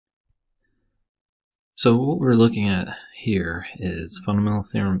So what we're looking at here is fundamental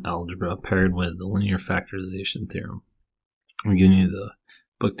theorem algebra paired with the linear factorization theorem. I'm giving you the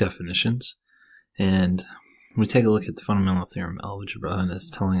book definitions, and we take a look at the fundamental theorem algebra, and it's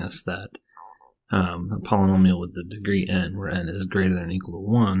telling us that a polynomial with the degree n, where n is greater than or equal to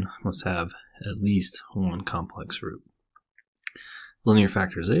 1, must have at least one complex root. Linear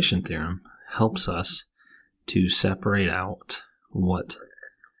factorization theorem helps us to separate out what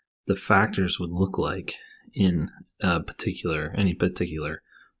the factors would look like in any particular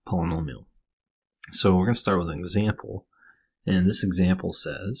polynomial. So we're going to start with an example, and this example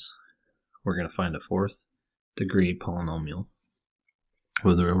says we're going to find a fourth degree polynomial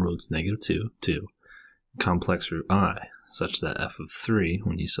with real roots -2, complex root I, such that f of 3,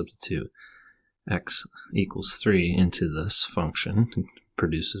 when you substitute x equals 3 into this function,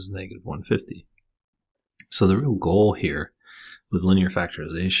 produces -150. So the real goal here with linear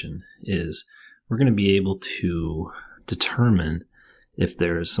factorization is we're going to be able to determine if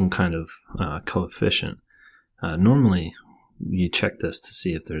there is some kind of coefficient. Normally you check this to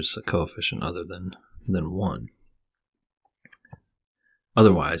see if there's a coefficient other than 1.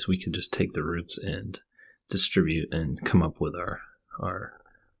 Otherwise we could just take the roots and distribute and come up with our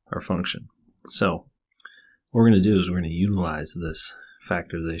function. So what we're going to do is we're going to utilize this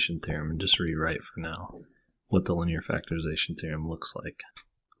factorization theorem and just rewrite for now what the linear factorization theorem looks like.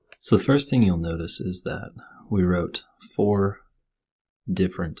 So the first thing you'll notice is that we wrote 4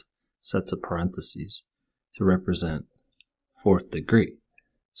 different sets of parentheses to represent fourth degree.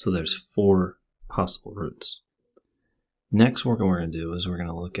 So there's 4 possible roots. Next, what we're going to do is we're going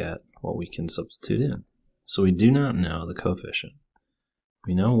to look at what we can substitute in. So we do not know the coefficient.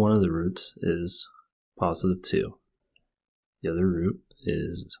 We know one of the roots is +2. The other root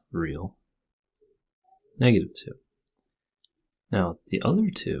is real, -2. Now, the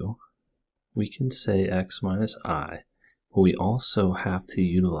other two, we can say x minus I, but we also have to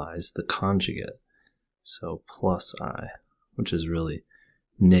utilize the conjugate, so plus I, which is really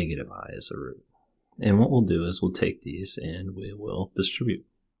 -I as a root. And what we'll do is we'll take these and we will distribute.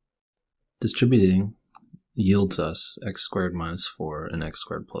 Distributing yields us x squared minus 4 and x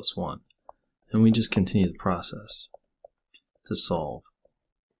squared plus 1. And we just continue the process to solve.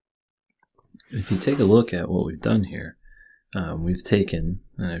 If you take a look at what we've done here, we've taken,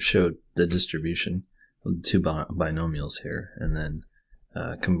 and I've showed the distribution of the 2 binomials here, and then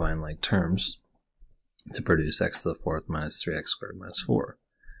combined like terms to produce x to the 4th minus 3x squared minus 4.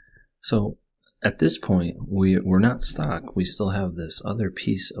 So at this point, we're not stuck. We still have this other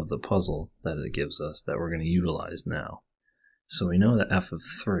piece of the puzzle that it gives us that we're going to utilize now. So we know that f of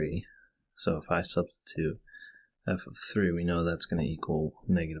 3, so if I substitute f of 3, we know that's going to equal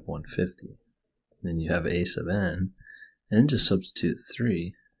 -150. Then you have a sub n, and just substitute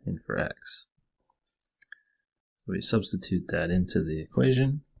 3 in for x. So we substitute that into the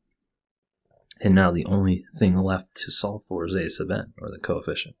equation, and now the only thing left to solve for is a sub n, or the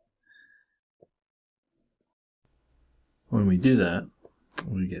coefficient. When we do that,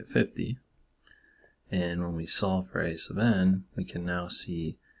 we get 50, and when we solve for a sub n, we can now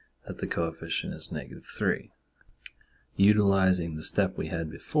see that the coefficient is -3. Utilizing the step we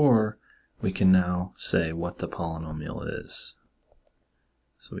had before, we can now say what the polynomial is.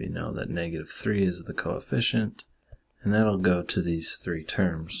 So we know that -3 is the coefficient, and that'll go to these 3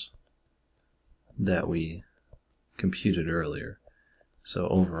 terms that we computed earlier. So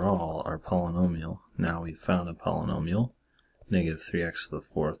overall, our polynomial, now we've found a polynomial, -3x to the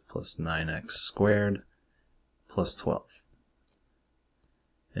 4th plus 9x squared plus 12.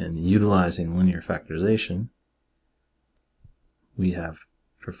 And utilizing linear factorization, we have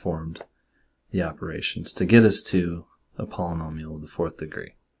performed the operations to get us to a polynomial of the 4th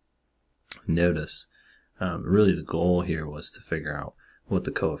degree. Notice, really the goal here was to figure out what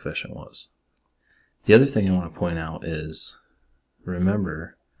the coefficient was. The other thing I want to point out is,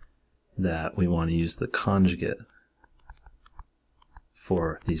 remember that we want to use the conjugate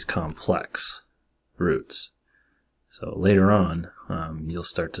for these complex roots. So later on, you'll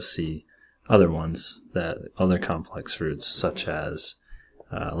start to see other ones, other complex roots, such as,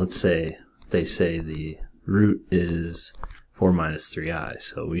 let's say, they say the root is 4 minus 3i,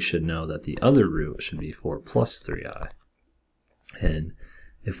 so we should know that the other root should be 4 plus 3i. And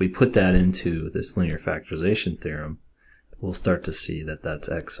if we put that into this linear factorization theorem, we'll start to see that that's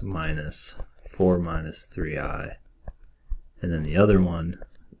x minus 4 minus 3i, and then the other one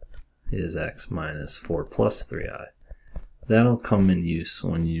is x minus 4 plus 3i. That'll come in use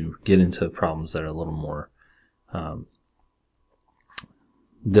when you get into problems that are a little more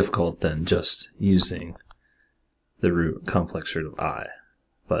difficult than just using the complex root of I.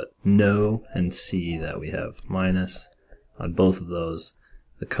 but know and see that we have minus on both of those.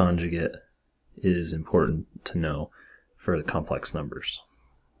 The conjugate is important to know for the complex numbers.